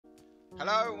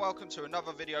Hello and welcome to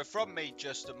another video from me,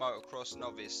 just a motocross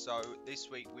novice. So this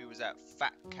week we was at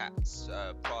FATCATs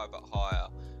private hire.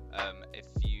 If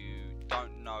you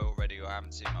don't know already or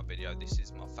haven't seen my video, this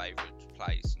is my favourite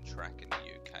place and track in the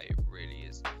UK. It really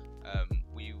is.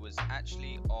 We was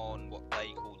actually on what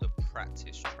they call the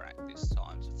practice track this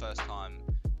time. It's the first time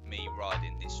me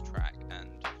riding this track, and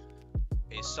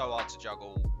it's so hard to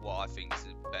juggle what I think is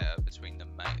better between the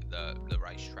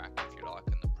racetrack, if you like,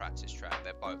 and the practice track.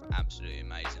 They're both absolutely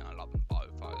amazing. I love them both.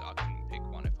 I couldn't pick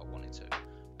one if I wanted to.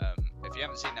 If you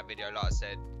haven't seen that video, like I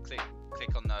said,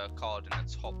 click on the card in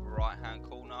the top right hand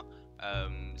corner.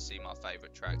 See my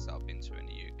favourite tracks that I've been to in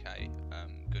the UK.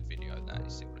 Good video, that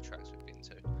is all the tracks we've been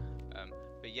to.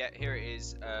 But yeah, here it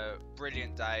is.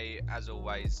 Brilliant day as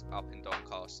always up in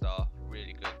Doncaster.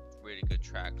 Really good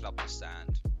track. Love the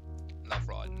sand. Love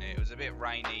riding it. It was a bit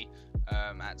rainy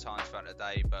at times throughout the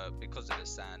day, but because of the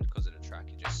sand, because of the track,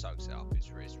 it just soaks it up. It's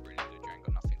really good. You ain't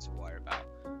got nothing to worry about.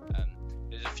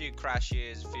 There's a few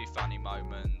crashes, a few funny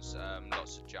moments,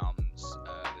 lots of jumps.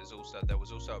 There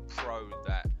was also a pro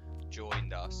that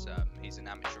joined us. He's an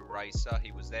amateur racer.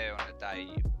 He was there on a day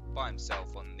by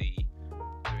himself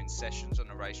doing sessions on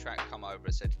the racetrack. Come over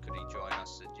and said, could he join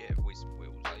us? Said yeah. We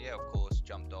were like, yeah, of course.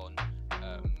 Jumped on.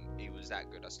 He was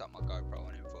that good. I stuck my GoPro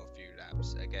on him for a few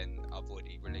laps. Again, I've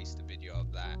already released a video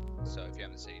of that, so if you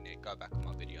haven't seen it, go back on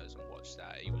my videos and watch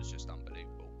that. He was just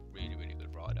unbelievable. Really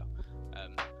good rider.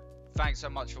 Thanks so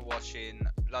much for watching.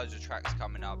 Loads of tracks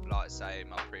coming up, like I say in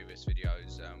my previous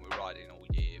videos. We're riding all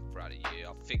year, throughout the year.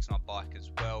 I've fixed my bike as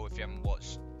well. If you haven't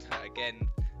watched, again,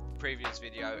 previous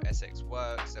video, SX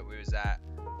Works that we was at,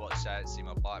 watch that, see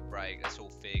my bike break. That's all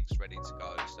fixed, ready to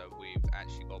go. So we've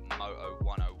actually got Moto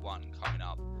 101 coming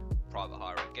up, private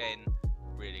hire again.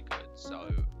 Really good. So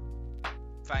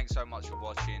thanks so much for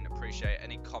watching. Appreciate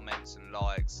any comments and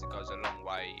likes. It goes a long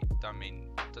way.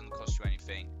 Doesn't cost you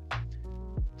anything.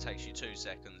 Takes you 2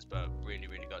 seconds, but really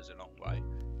goes a long way.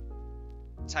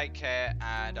 Take care,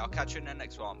 and I'll catch you in the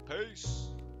next one. Peace.